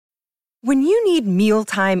When you need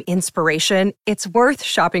mealtime inspiration, it's worth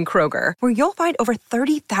shopping Kroger, where you'll find over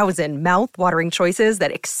 30,000 mouth-watering choices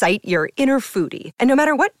that excite your inner foodie. And no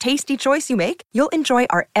matter what tasty choice you make, you'll enjoy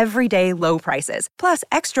our everyday low prices, plus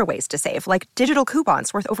extra ways to save, like digital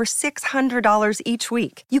coupons worth over $600 each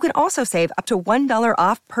week. You can also save up to $1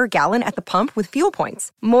 off per gallon at the pump with fuel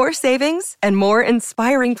points. More savings and more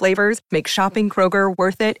inspiring flavors make shopping Kroger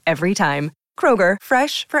worth it every time. Kroger,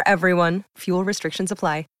 fresh for everyone. Fuel restrictions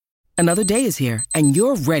apply. Another day is here, and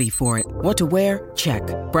you're ready for it. What to wear? Check.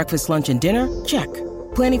 Breakfast, lunch, and dinner? Check.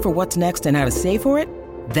 Planning for what's next and how to save for it?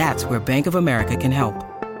 That's where Bank of America can help.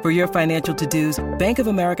 For your financial to-dos, Bank of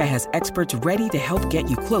America has experts ready to help get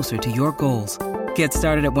you closer to your goals. Get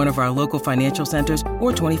started at one of our local financial centers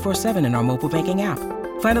or 24/7 in our mobile banking app.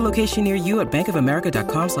 Find a location near you at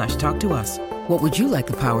bankofamerica.com/talktous. What would you like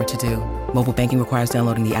the power to do? Mobile banking requires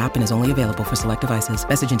downloading the app and is only available for select devices.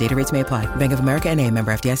 Message and data rates may apply. Bank of America N.A.,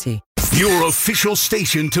 member FDIC. Your official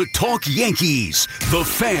station to talk Yankees. The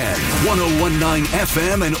Fan, 101.9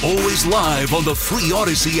 FM and always live on the free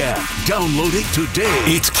Odyssey app. Download it today.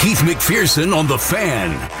 It's Keith McPherson on The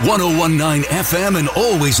Fan, 101.9 FM and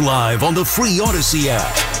always live on the free Odyssey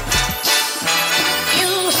app.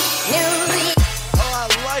 Oh, I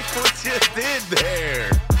like what you did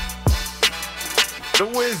there. The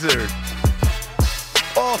Wizard.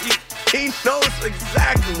 Oh, he knows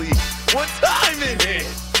exactly what time it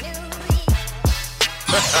is.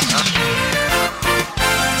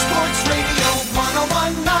 Sports Radio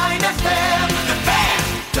 101.9 FM, The Fan,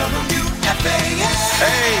 WFAN.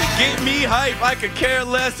 Hey, get me hype. I could care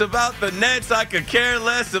less about the Nets. I could care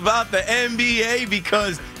less about the NBA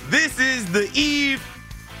because this is the eve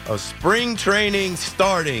of spring training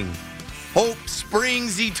starting. Hope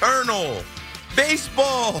springs eternal.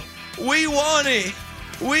 Baseball, we want it.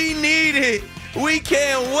 We need it. We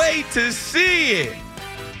can't wait to see it.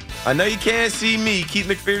 I know you can't see me, Keith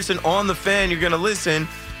McPherson, on The Fan. You're going to listen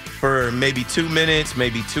for maybe 2 minutes,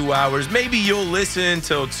 maybe 2 hours. Maybe you'll listen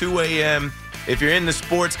till 2 a.m. If you're in the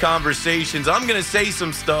sports conversations, I'm going to say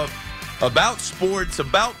some stuff about sports,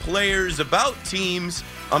 about players, about teams.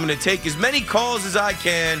 I'm going to take as many calls as I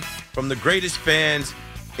can from the greatest fans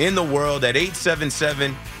in the world at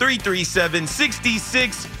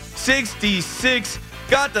 877-337-6666.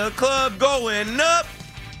 Got the club going up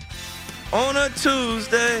on a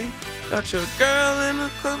Tuesday. Got your girl in the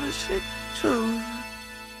club and shit too.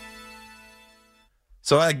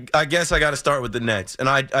 So I guess I got to start with the Nets. And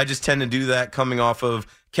I just tend to do that coming off of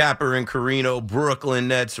Capper and Carino, Brooklyn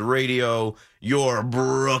Nets radio, your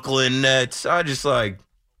Brooklyn Nets. I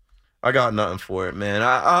got nothing for it, man.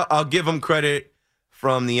 I'll give them credit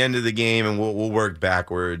from the end of the game, and we'll work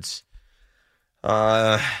backwards.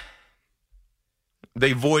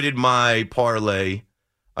 They voided my parlay.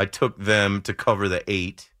 I took them to cover the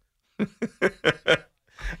 8.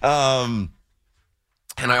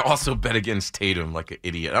 And I also bet against Tatum like an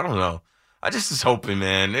idiot. I don't know. I just was hoping,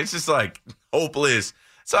 man. It's just like hopeless.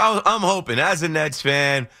 So I'm hoping, as a Nets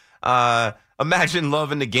fan, imagine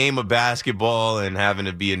loving the game of basketball and having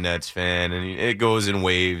to be a Nets fan. And it goes in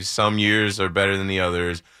waves. Some years are better than the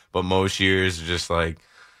others, but most years are just like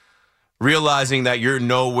realizing that you're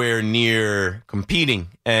nowhere near competing.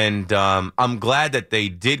 And I'm glad that they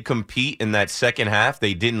did compete in that second half.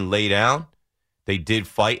 They didn't lay down. They did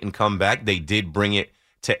fight and come back. They did bring it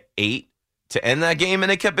to 8 to end that game,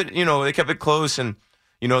 and they kept it close. And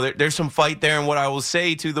there's some fight there. And what I will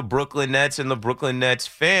say to the Brooklyn Nets and the Brooklyn Nets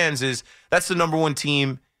fans is that's the number one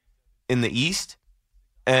team in the East,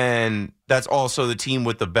 and that's also the team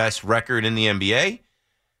with the best record in the NBA.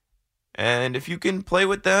 And if you can play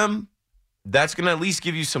with them, that's going to at least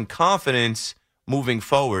give you some confidence moving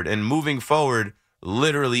forward. And moving forward,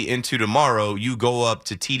 literally into tomorrow, you go up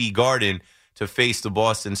to TD Garden to face the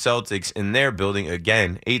Boston Celtics in their building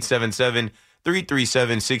again.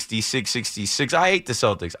 877-337-6666. I hate the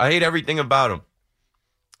Celtics. I hate everything about them.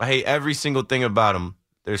 I hate every single thing about them.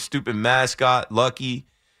 Their stupid mascot, Lucky,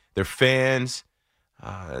 their fans,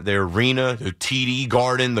 their arena, their TD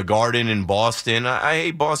Garden, the Garden in Boston. I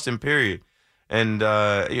hate Boston, period. And,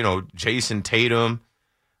 Jason Tatum,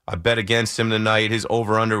 I bet against him tonight. His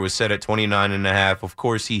over-under was set at 29.5. Of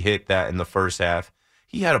course, he hit that in the first half.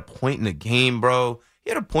 He had a point in the game, bro. He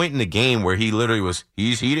had a point in the game where he literally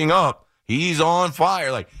he's heating up. He's on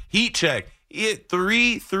fire. Like, heat check. He hit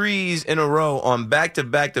 3 threes in a row on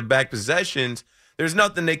back-to-back-to-back possessions. There's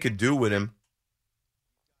nothing they could do with him.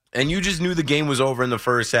 And you just knew the game was over in the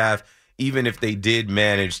first half, even if they did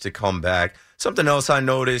manage to come back. Something else I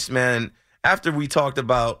noticed, man, after we talked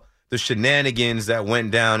about the shenanigans that went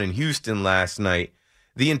down in Houston last night,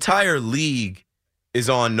 the entire league is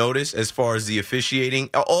on notice as far as the officiating.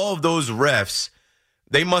 All of those refs,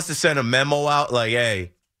 they must have sent a memo out like,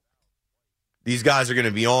 hey, these guys are going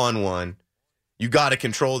to be on one. You got to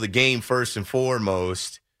control the game first and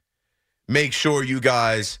foremost. Make sure you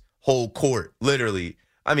guys hold court, literally.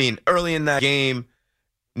 I mean, early in that game,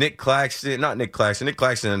 Nick Claxton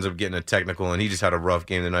ends up getting a technical, and he just had a rough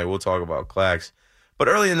game tonight. We'll talk about Clax. But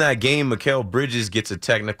early in that game, Mikal Bridges gets a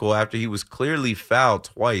technical after he was clearly fouled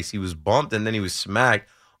twice. He was bumped, and then he was smacked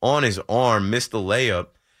on his arm, missed the layup.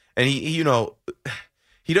 And he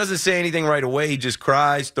doesn't say anything right away. He just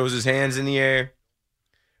cries, throws his hands in the air.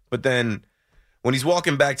 But then when he's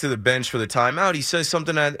walking back to the bench for the timeout, he says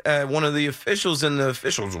something at one of the officials, and the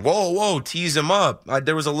officials, whoa, tease him up.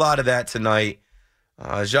 There was a lot of that tonight.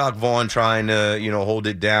 Jacques Vaughn trying to, hold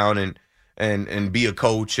it down and be a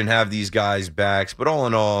coach and have these guys' backs. But all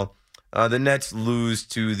in all, the Nets lose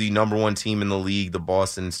to the number one team in the league, the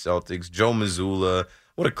Boston Celtics. Joe Mazzulla,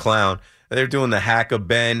 what a clown. They're doing the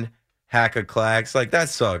hack-a-Ben, hack-a-clax. Like, that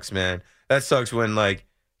sucks, man. That sucks when, like,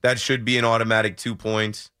 that should be an automatic 2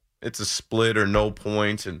 points. It's a split or no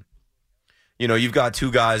points. And, you've got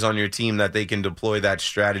two guys on your team that they can deploy that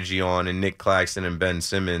strategy on, and Nick Claxton and Ben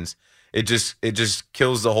Simmons. It just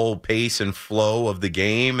kills the whole pace and flow of the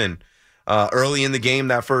game. And early in the game,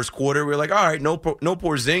 that first quarter, we were like, all right, no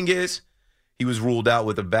Porzingis. He was ruled out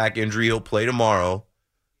with a back injury. He'll play tomorrow.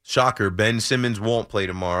 Shocker, Ben Simmons won't play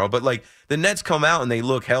tomorrow. But, like, the Nets come out and they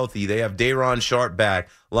look healthy. They have Day'Ron Sharpe back.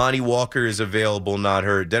 Lonnie Walker is available, not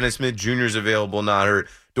hurt. Dennis Smith Jr. is available, not hurt.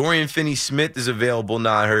 Dorian Finney-Smith is available,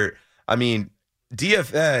 not hurt. I mean,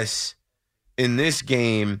 DFS in this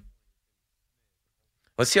game,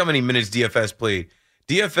 let's see how many minutes DFS played.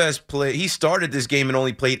 He started this game and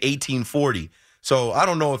only played 18:40. So I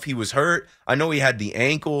don't know if he was hurt. I know he had the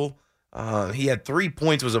ankle. He had 3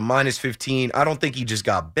 points, was a -15. I don't think he just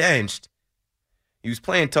got benched. He was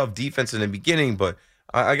playing tough defense in the beginning, but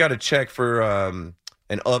I got to check for an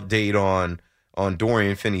update on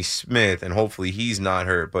Dorian Finney-Smith, and hopefully he's not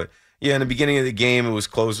hurt. But, yeah, in the beginning of the game, it was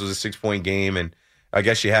close. It was a 6-point game, and I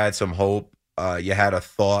guess you had some hope. You had a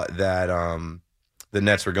thought that the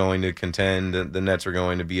Nets were going to contend, the Nets were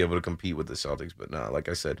going to be able to compete with the Celtics. But, no, like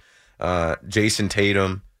I said, Jason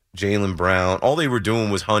Tatum, Jaylen Brown, all they were doing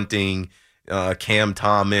was hunting Cam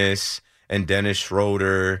Thomas and Dennis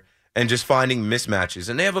Schroeder and just finding mismatches.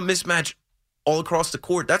 And they have a mismatch all across the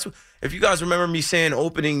court. That's what, if you guys remember me saying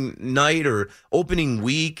opening night or opening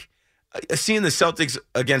week, seeing the Celtics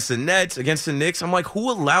against the Nets, against the Knicks, I'm like, who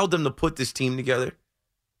allowed them to put this team together?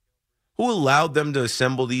 Who allowed them to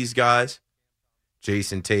assemble these guys?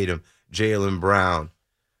 Jason Tatum, Jaylen Brown,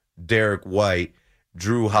 Derek White,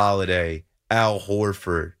 Drew Holiday, Al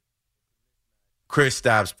Horford,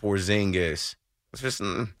 Kristaps Porzingis.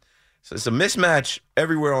 It's a mismatch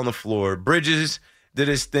everywhere on the floor. Bridges did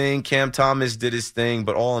his thing. Cam Thomas did his thing.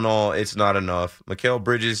 But all in all, it's not enough. Mikal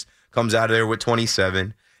Bridges comes out of there with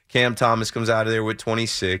 27. Cam Thomas comes out of there with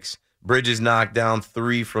 26. Bridges knocked down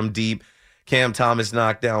 3 from deep. Cam Thomas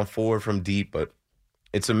knocked down 4 from deep. But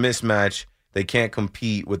it's a mismatch. They can't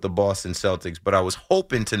compete with the Boston Celtics. But I was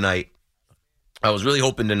really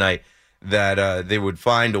hoping tonight that they would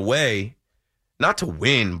find a way, not to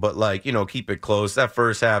win, but keep it close. That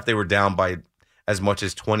first half, they were down by as much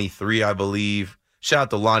as 23, I believe. Shout out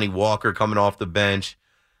to Lonnie Walker coming off the bench.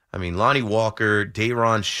 I mean, Lonnie Walker,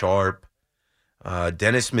 Day'Ron Sharpe,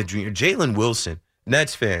 Dennis Smith Jr., Jalen Wilson,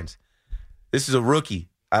 Nets fans. This is a rookie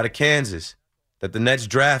out of Kansas that the Nets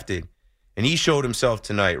drafted, and he showed himself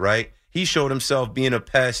tonight, right? He showed himself being a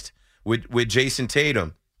pest with Jason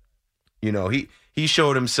Tatum. He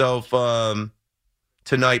showed himself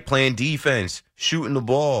tonight playing defense, shooting the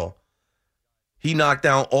ball. He knocked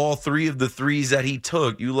down all 3 of the threes that he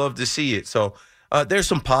took. You love to see it. So there's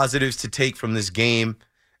some positives to take from this game,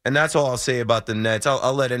 and that's all I'll say about the Nets.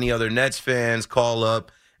 I'll let any other Nets fans call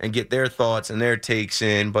up and get their thoughts and their takes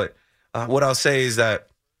in. But what I'll say is that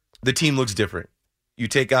the team looks different. You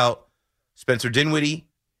take out Spencer Dinwiddie.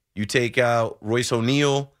 You take out Royce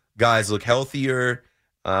O'Neal. Guys look healthier.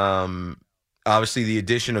 Obviously, the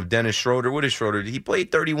addition of Dennis Schroeder. What is Schroeder? He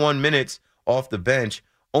played 31 minutes off the bench,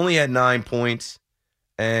 only had 9 points,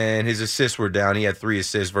 and his assists were down. He had 3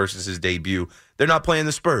 assists versus his debut. They're not playing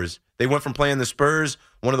the Spurs. They went from playing the Spurs,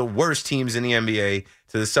 one of the worst teams in the NBA,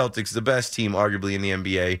 to the Celtics, the best team arguably in the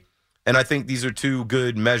NBA. And I think these are 2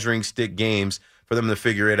 good measuring stick games for them to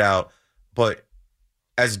figure it out. But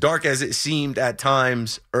as dark as it seemed at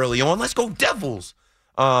times early on, let's go Devils.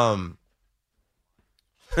 I'm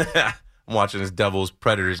watching this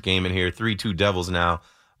Devils-Predators game in here. 3-2 Devils now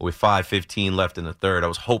with 5:15 left in the third. I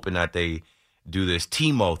was hoping that they do this.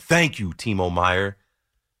 Timo, thank you, Timo Meyer.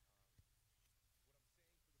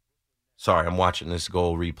 Sorry, I'm watching this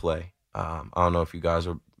goal replay. I don't know if you guys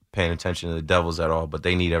are paying attention to the Devils at all, but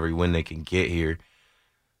they need every win they can get here.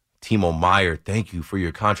 Timo Meyer, thank you for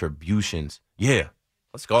your contributions. Yeah,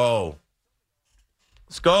 let's go.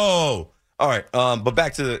 Let's go. All right, but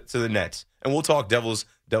back to the Nets, and we'll talk Devils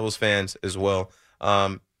fans as well.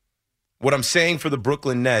 What I'm saying for the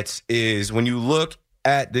Brooklyn Nets is when you look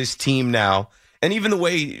at this team now, and even the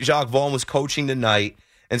way Jacques Vaughn was coaching tonight,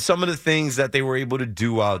 and some of the things that they were able to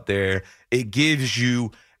do out there, it gives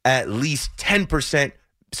you at least 10%,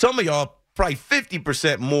 some of y'all probably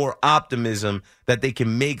 50% more optimism that they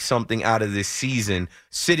can make something out of this season,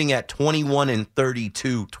 sitting at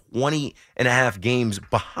 21-32, 20 and a half games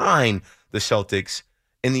behind the Celtics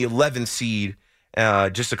in the 11th seed,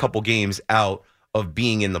 just a couple games out of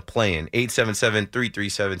being in the play-in.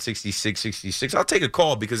 877-337-6666. I'll take a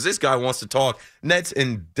call because this guy wants to talk Nets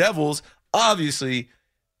and Devils. Obviously,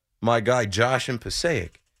 my guy Josh in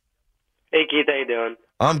Passaic. Hey, Keith, how you doing?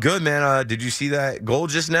 I'm good, man. Did you see that goal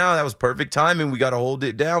just now? That was perfect timing. We got to hold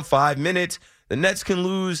it down 5 minutes. The Nets can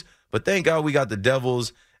lose, but thank God we got the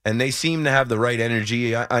Devils, and they seem to have the right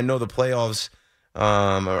energy. I know the playoffs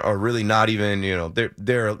are really not even,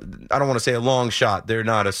 they're I don't want to say a long shot. They're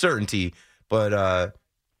not a certainty, but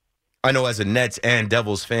I know as a Nets and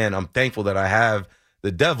Devils fan, I'm thankful that I have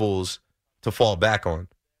the Devils to fall back on.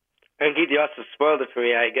 And Keith, you also spoiled it for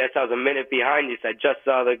me. I guess I was a minute behind you, so I just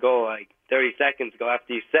saw the goal like 30 seconds ago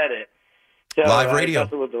after you said it. So Live radio. I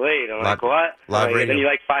was a little delayed. I'm like, what? Live radio. And then you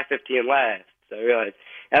like 5:15 last. So I realized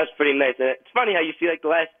that was pretty nice. And it's funny how you see like the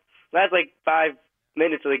last like 5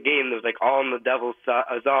 minutes of the game, there was like all on the Devils side,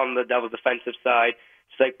 was all on the Devils defensive side,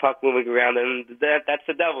 just like puck moving around, and that's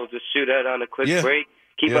the Devils. Just shoot it on a quick break,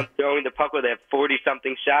 keep on throwing the puck where they have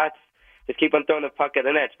 40-something shots. Just keep on throwing the puck at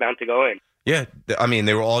the net. It's bound to go in. Yeah, I mean,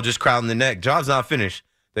 they were all just crowding the net. Job's not finished.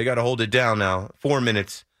 They got to hold it down now. 4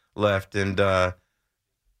 minutes left and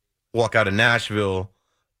walk out of Nashville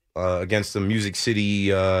against the Music City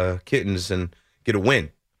Kittens and get a win.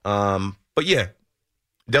 But, yeah,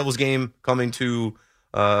 Devils game coming to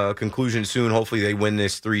conclusion soon. Hopefully they win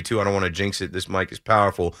this 3-2. I don't want to jinx it. This mic is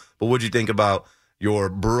powerful. But what do you think about your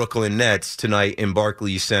Brooklyn Nets tonight in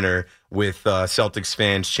Barclays Center with Celtics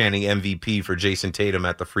fans chanting MVP for Jason Tatum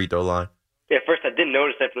at the free throw line? Yeah, first I didn't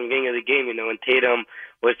notice that from the beginning of the game, when Tatum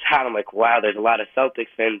was hot. I'm like, wow, there's a lot of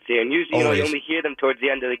Celtics fans here. And usually, you only hear them towards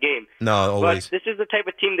the end of the game. No, always. But this is the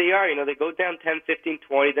type of team they are. They go down 10, 15,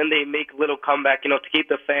 20, then they make a little comeback, to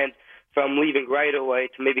keep the fans from leaving right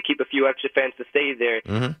away, to maybe keep a few extra fans to stay there.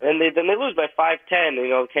 Mm-hmm. And then they lose by 5-10.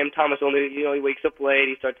 Cam Thomas only, he wakes up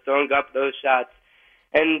late. He starts throwing up those shots.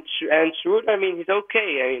 And Schroeder, he's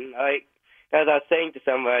okay. As I was saying to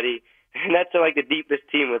somebody, and that's like the deepest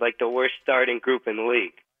team with like the worst starting group in the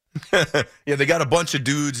league. Yeah, they got a bunch of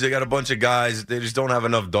dudes. They got a bunch of guys. They just don't have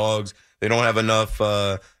enough dogs. They don't have enough,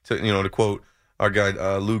 to quote our guy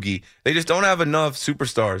Loogie, they just don't have enough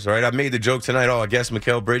superstars, right? I made the joke tonight, I guess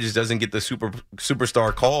Mikal Bridges doesn't get the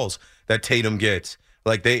superstar calls that Tatum gets.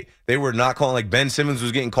 Like, they were not calling, like Ben Simmons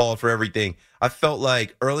was getting called for everything. I felt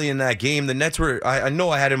like early in that game, the Nets were, I know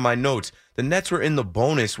I had in my notes, the Nets were in the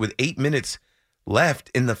bonus with 8 minutes left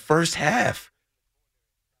in the first half.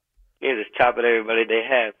 Yeah, just chopping everybody they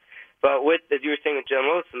have. But as you were saying with John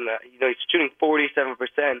Wilson, he's shooting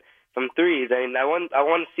 47% from threes. I want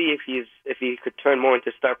to see if he could turn more into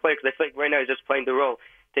a star player, because I feel like right now he's just playing the role,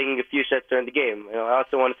 taking a few shots during the game. I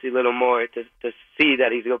also want to see a little more to see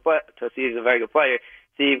that he's a good player, to see he's a very good player.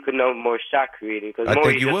 See if he could know more shot creating, because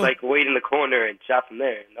more he's just like wait in the corner and shot from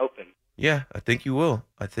there and open. Yeah, I think you will.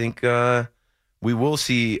 I think we will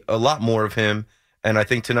see a lot more of him, and I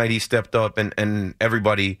think tonight he stepped up, and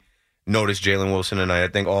everybody noticed Jalen Wilson tonight. I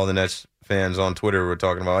think all the Nets fans on Twitter were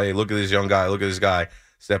talking about, hey, look at this young guy, look at this guy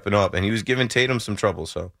stepping up, and he was giving Tatum some trouble,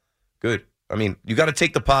 so good. You got to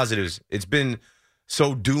take the positives. It's been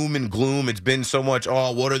so doom and gloom. It's been so much,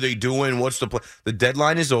 what are they doing? What's the play? The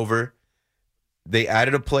deadline is over. They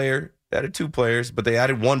added a player, added two players, but they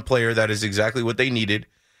added one player that is exactly what they needed,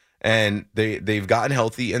 and they've gotten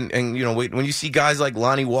healthy. And when you see guys like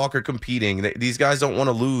Lonnie Walker competing, these guys don't want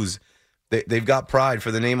to lose. They've got pride for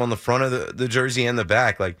the name on the front of the jersey and the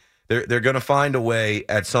back. Like, they're going to find a way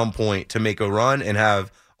at some point to make a run and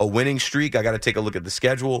have a winning streak. I got to take a look at the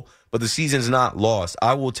schedule, but the season's not lost.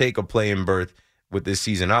 I will take a play-in berth with this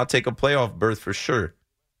season. I'll take a playoff berth for sure.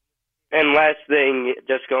 And last thing,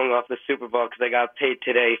 just going off the Super Bowl, because I got paid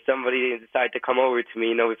today, somebody decided to come over to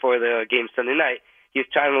me, before the game Sunday night. He was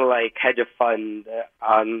trying to, hedge a fund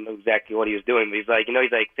on exactly what he was doing. But he's like,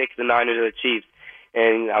 fix the Niners or the Chiefs.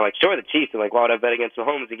 And I'm like, sure, the Chiefs. I'm like, why would I bet against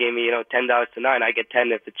Mahomes? He gave me, $10 to 9. I get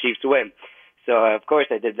 10 if the Chiefs win. So, of course,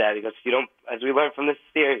 I did that because you don't, as we learned from this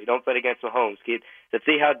year, you don't bet against Mahomes. Keith, let's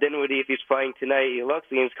see how Dinwiddie, if he's playing tonight, he looks,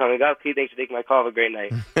 the game's coming up. Keith, thanks for taking my call. Have a great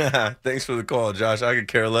night. Thanks for the call, Josh. I could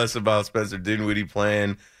care less about Spencer Dinwiddie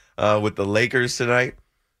playing with the Lakers tonight.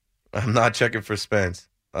 I'm not checking for Spence.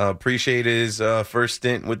 Appreciate his first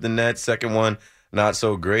stint with the Nets. Second one, not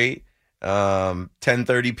so great.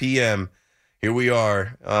 10:30 p.m. Here we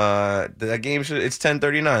are. That game it's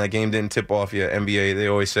 10:39. That game didn't tip off yet. NBA, they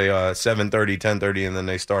always say 7:30, 10:30, and then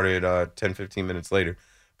they started 10, 15 minutes later.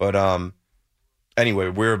 But anyway,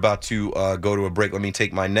 we're about to go to a break. Let me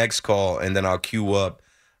take my next call, and then I'll queue up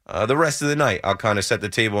the rest of the night. I'll kind of set the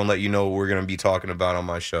table and let you know what we're going to be talking about on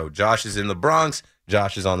my show. Josh is in the Bronx.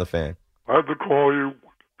 Josh is on the Fan. I had to call you.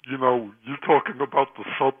 You know, you're talking about the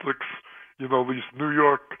Celtics. You know, these New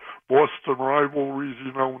York-Boston rivalries,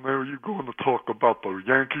 you know, now you're going to talk about the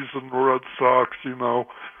Yankees and the Red Sox, you know,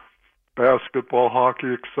 basketball,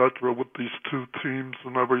 hockey, etc., with these two teams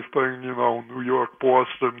and everything, you know, New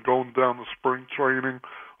York-Boston going down to spring training.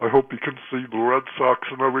 I hope you can see the Red Sox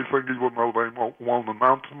and everything, even though they won't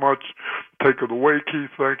announce much. Take it away, Keith.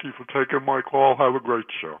 Thank you for taking my call. Have a great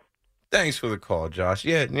show. Thanks for the call, Josh.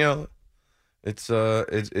 Yeah, you know, it's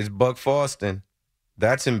Buck Foston.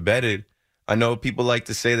 That's embedded. I know people like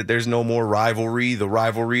to say that there's no more rivalry. The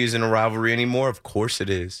rivalry isn't a rivalry anymore. Of course it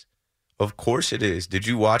is. Of course it is. Did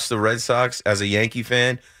you watch the Red Sox as a Yankee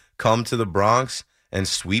fan come to the Bronx and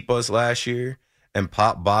sweep us last year and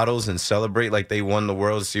pop bottles and celebrate like they won the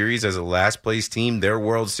World Series as a last place team? Their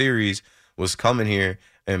World Series was coming here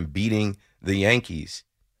and beating the Yankees.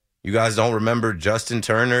 You guys don't remember Justin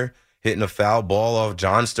Turner hitting a foul ball off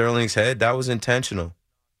John Sterling's head? That was intentional.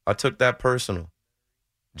 I took that personal.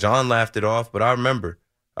 John laughed it off, but I remember.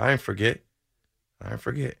 I didn't forget.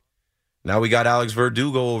 Now we got Alex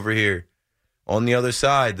Verdugo over here on the other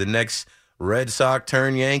side, the next Red Sox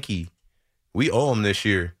turn Yankee. We owe him this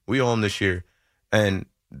year. And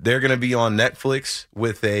they're going to be on Netflix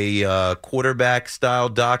with a quarterback-style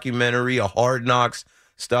documentary, a Hard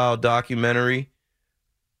Knocks-style documentary.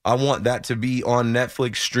 I want that to be on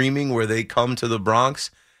Netflix streaming where they come to the Bronx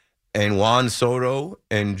and Juan Soto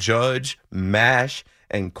and Judge, Mash,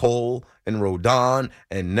 and Cole and Rodon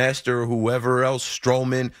and Nestor, whoever else,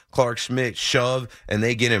 Stroman, Clark Schmidt, shove, and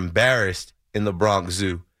they get embarrassed in the Bronx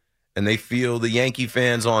Zoo. And they feel the Yankee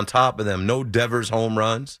fans on top of them. No Devers home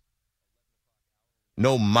runs.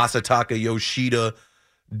 No Masataka Yoshida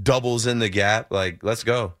doubles in the gap. Like, let's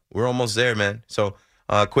go. We're almost there, man. So,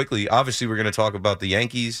 quickly, obviously we're going to talk about the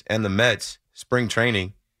Yankees and the Mets, spring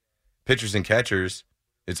training, pitchers and catchers.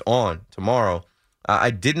 It's on tomorrow.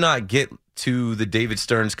 I did not get to the David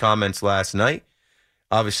Stearns comments last night.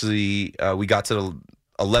 Obviously, we got to the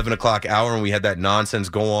 11 o'clock hour and we had that nonsense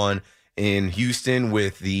go on in Houston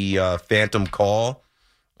with the phantom call.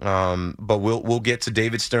 But we'll get to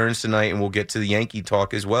David Stearns tonight and we'll get to the Yankee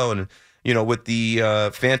talk as well. And, you know, with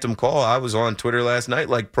the phantom call, I was on Twitter last night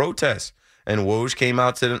like protests. And Woj came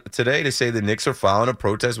out today to say the Knicks are filing a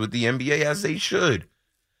protest with the NBA as they should.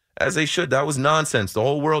 As they should. That was nonsense. The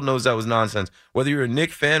whole world knows that was nonsense. Whether you're a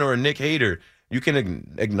Knick fan or a Knick hater, you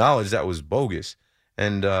can acknowledge that was bogus.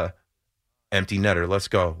 And empty netter. Let's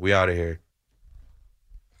go. We out of here.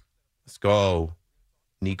 Let's go.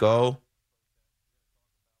 Nico.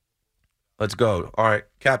 Let's go. All right.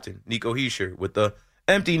 Captain Nico Heischer with the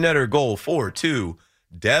empty netter goal 4-2.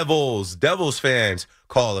 Devils. Devils fans,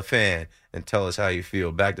 call a fan and tell us how you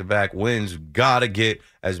feel. Back-to-back wins. Got to get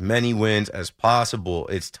as many wins as possible.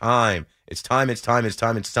 It's time. It's time.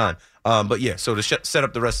 But, yeah, so to set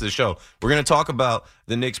up the rest of the show, we're going to talk about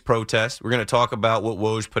the Knicks protest. We're going to talk about what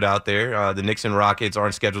Woj put out there. The Knicks and Rockets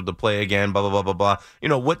aren't scheduled to play again, blah, blah, blah, blah, blah. You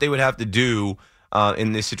know, what they would have to do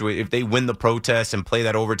in this situation if they win the protest and play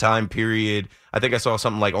that overtime period. I think I saw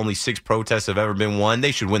something like only 6 protests have ever been won.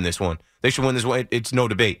 They should win this one. It's no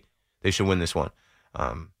debate. They should win this one.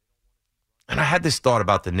 And I had this thought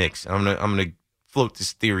about the Knicks. I'm gonna float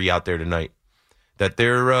this theory out there tonight that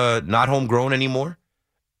they're not homegrown anymore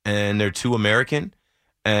and they're too American.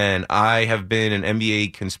 And I have been an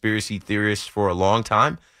NBA conspiracy theorist for a long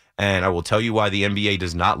time, and I will tell you why the NBA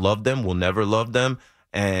does not love them, will never love them,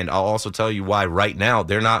 and I'll also tell you why right now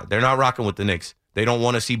they're not rocking with the Knicks. They don't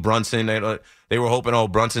want to see Brunson. They were hoping,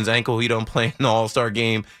 Brunson's ankle, he don't play in the All-Star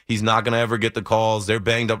game. He's not going to ever get the calls. They're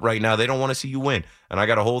banged up right now. They don't want to see you win. And I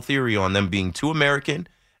got a whole theory on them being too American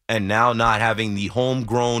and now not having the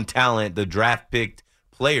homegrown talent, the draft-picked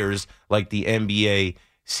players like the NBA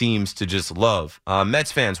seems to just love.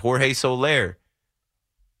 Mets fans, Jorge Soler,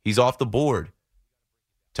 he's off the board.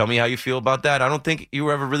 Tell me how you feel about that. I don't think you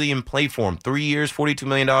were ever really in play for him. 3 years, $42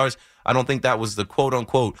 million. I don't think that was the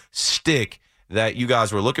quote-unquote stick that you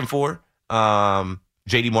guys were looking for.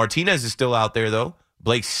 J.D. Martinez is still out there, though.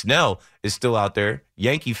 Blake Snell is still out there.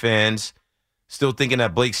 Yankee fans still thinking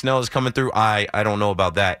that Blake Snell is coming through. I don't know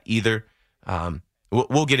about that either.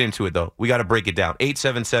 We'll get into it, though. We got to break it down.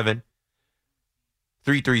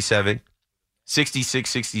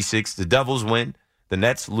 877-337-6666. The Devils win. The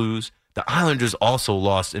Nets lose. The Islanders also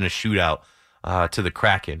lost in a shootout to the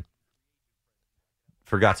Kraken.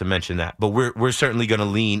 Forgot to mention that. But we're certainly going to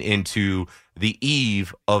lean into the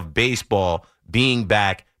eve of baseball being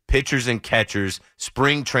back. Pitchers and catchers,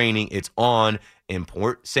 spring training, it's on in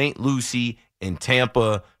Port St. Lucie, in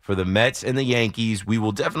Tampa, for the Mets and the Yankees. We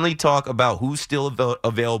will definitely talk about who's still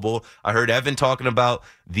available. I heard Evan talking about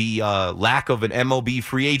the lack of an MLB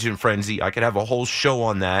free agent frenzy. I could have a whole show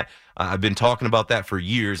on that. I've been talking about that for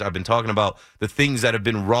years. I've been talking about the things that have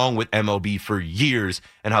been wrong with MLB for years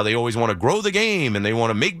and how they always want to grow the game and they want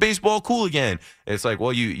to make baseball cool again. It's like,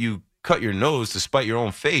 well, you cut your nose to spite your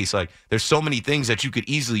own face. Like, there's so many things that you could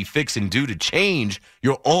easily fix and do to change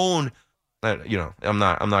your own. I'm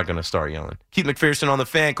not going to start yelling. Keith McPherson on the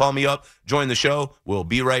Fan. Call me up. Join the show. We'll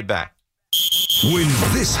be right back. When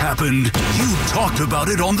this happened, you talked about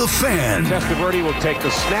it on the Fan. Testaverde will take the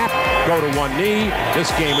snap, go to one knee. This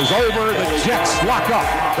game is over. The Jets lock up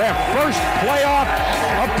their first playoff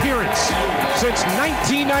appearance since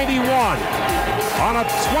 1991 on a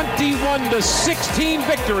 21-16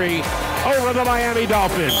 victory over the Miami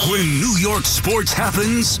Dolphins. When New York sports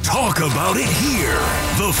happens, talk about it here.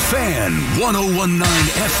 The Fan, 101.9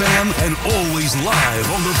 FM, and always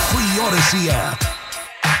live on the free Odyssey app.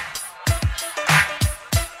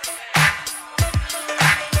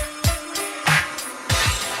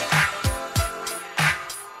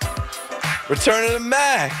 Returning to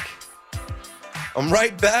Mac. I'm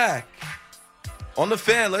right back. On the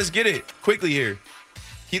Fan, let's get it quickly here.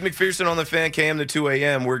 Keith McPherson on the Fan, KM to 2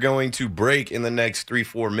 a.m. We're going to break in the next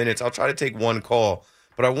 3-4 minutes. I'll try to take one call,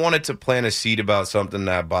 but I wanted to plant a seed about something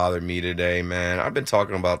that bothered me today, man. I've been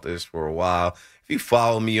talking about this for a while. If you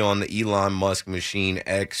follow me on the Elon Musk machine,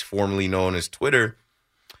 X, formerly known as Twitter,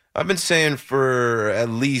 I've been saying for at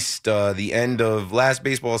least the end of last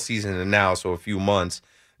baseball season and now, so a few months,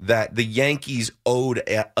 that the Yankees owed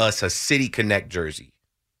us a City Connect jersey.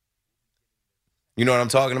 You know what I'm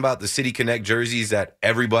talking about? The City Connect jerseys that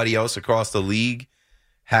everybody else across the league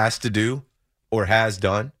has to do or has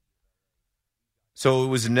done. So it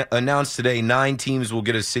was announced today 9 teams will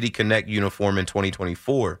get a City Connect uniform in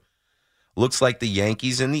 2024. Looks like the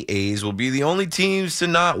Yankees and the A's will be the only teams to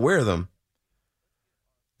not wear them.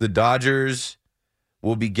 The Dodgers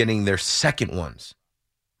will be getting their second ones.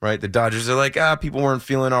 Right? The Dodgers are like, people weren't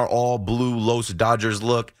feeling our all-blue Los Dodgers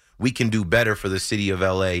look. We can do better for the city of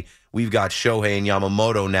L.A. We've got Shohei and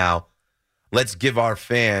Yamamoto now. Let's give our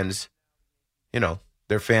fans,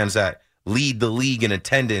 they're fans that lead the league in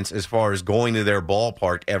attendance as far as going to their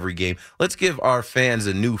ballpark every game. Let's give our fans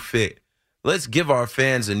a new fit. Let's give our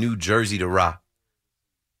fans a new jersey to rock.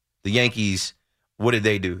 The Yankees, what did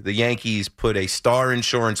they do? The Yankees put a Star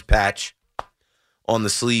Insurance patch on the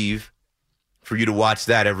sleeve for you to watch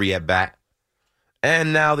that every at-bat.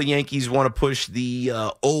 And now the Yankees want to push the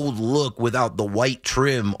old look without the white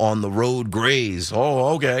trim on the road grays.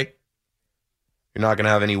 Oh, okay. You're not going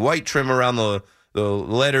to have any white trim around the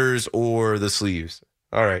letters or the sleeves.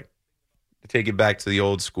 All right. Take it back to the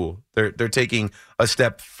old school. They're taking a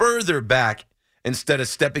step further back instead of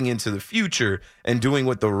stepping into the future and doing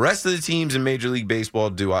what the rest of the teams in Major League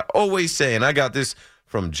Baseball do. I always say, and I got this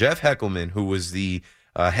from Jeff Heckelman, who was the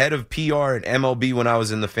head of PR at MLB when I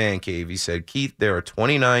was in the Fan Cave. He said, Keith, there are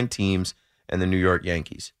 29 teams and the New York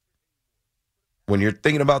Yankees. When you're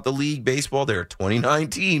thinking about the league baseball, there are 29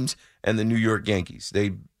 teams and the New York Yankees.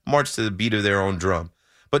 They march to the beat of their own drum.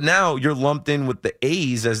 But now you're lumped in with the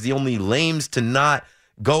A's as the only lames to not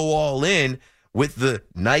go all in with the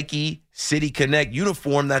Nike City Connect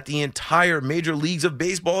uniform that the entire major leagues of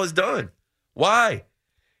baseball has done. Why?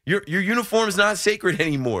 Your uniform is not sacred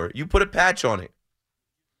anymore. You put a patch on it.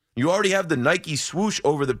 You already have the Nike swoosh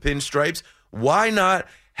over the pinstripes. Why not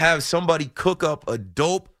have somebody cook up a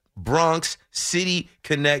dope Bronx City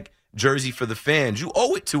Connect jersey for the fans? You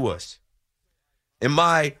owe it to us. In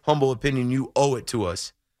my humble opinion, you owe it to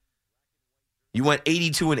us. You went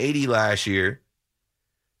 82-80 last year.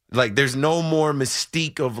 Like, there's no more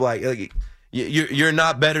mystique of like you're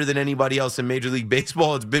not better than anybody else in Major League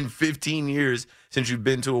Baseball. It's been 15 years since you've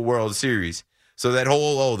been to a World Series. So that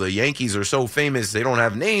whole, the Yankees are so famous, they don't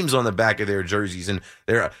have names on the back of their jerseys, and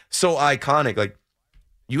they're so iconic. Like,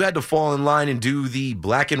 you had to fall in line and do the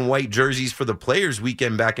black and white jerseys for the Players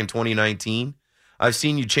Weekend back in 2019. I've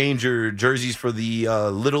seen you change your jerseys for the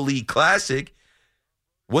Little League Classic.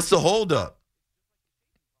 What's the holdup?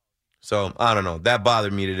 So, I don't know. That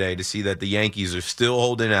bothered me today to see that the Yankees are still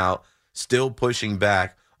holding out, still pushing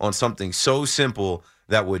back on something so simple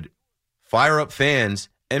that would fire up fans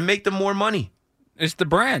and make them more money. It's the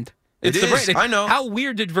brand. It is. I know. How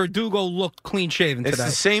weird did Verdugo look clean-shaven today? It's the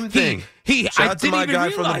same thing. Shout out to my guy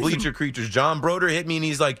from the Bleacher Creatures. John Broder hit me, and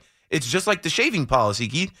he's like, it's just like the shaving policy,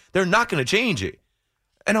 Keith. They're not going to change it.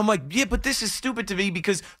 And I'm like, yeah, but this is stupid to me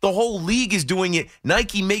because the whole league is doing it.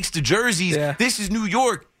 Nike makes the jerseys. Yeah. This is New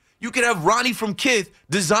York. You could have Ronnie from Kith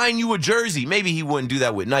design you a jersey. Maybe he wouldn't do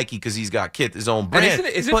that with Nike because he's got Kith, his own brand.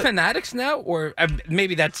 Is it Fanatics now? Or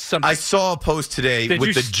maybe that's something. I saw a post today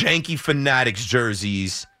with the janky Fanatics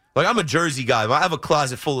jerseys. Like, I'm a jersey guy. I have a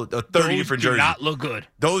closet full of 30 different jerseys. Do not look good.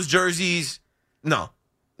 Those jerseys, no,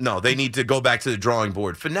 they need to go back to the drawing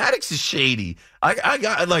board. Fanatics is shady. I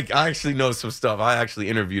actually know some stuff. I actually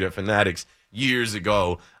interviewed at Fanatics years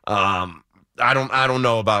ago. I don't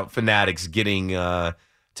know about Fanatics getting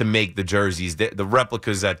to make the jerseys. The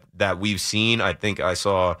replicas that we've seen, I think I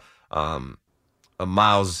saw a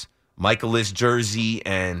Miles Michaelis jersey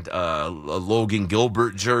and a Logan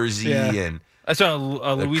Gilbert jersey and. I saw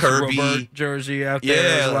a Luis Kirby Robert jersey out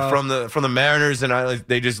there as well. from the Mariners, and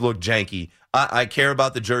they just look janky. I care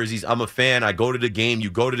about the jerseys. I'm a fan. I go to the game.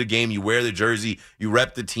 You go to the game. You wear the jersey. You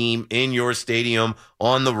rep the team in your stadium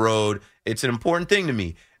on the road. It's an important thing to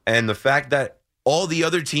me. And the fact that all the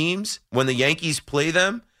other teams, when the Yankees play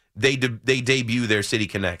them, they debut their City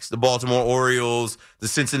Connects. The Baltimore Orioles, the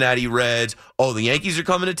Cincinnati Reds. Oh, the Yankees are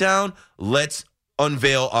coming to town? Let's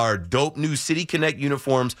unveil our dope new City Connect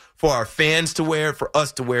uniforms for our fans to wear, for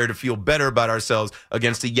us to wear, to feel better about ourselves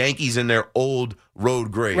against the Yankees in their old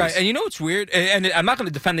road grays. Right, and you know what's weird? And I'm not going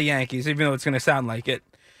to defend the Yankees, even though it's going to sound like it.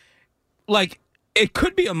 Like, it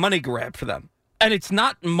could be a money grab for them. And it's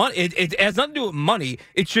not money. It has nothing to do with money.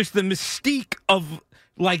 It's just the mystique of,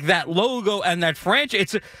 like, that logo and that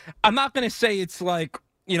franchise. I'm not going to say it's like,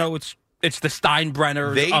 it's the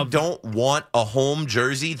Steinbrenner. They don't want a home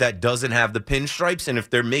jersey that doesn't have the pinstripes, and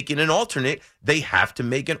if they're making an alternate, they have to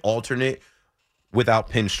make an alternate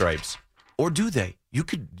without pinstripes. Or do they? You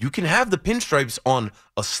can have the pinstripes on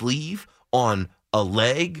a sleeve, on a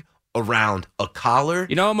leg, around a collar.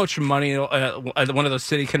 You know how much money one of those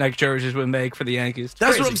City Connect jerseys would make for the Yankees?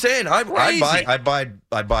 That's crazy. What I'm saying.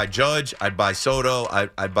 I'd buy Judge. I'd buy Soto.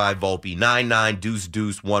 I'd buy Volpe. 99 deuce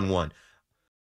 1-1.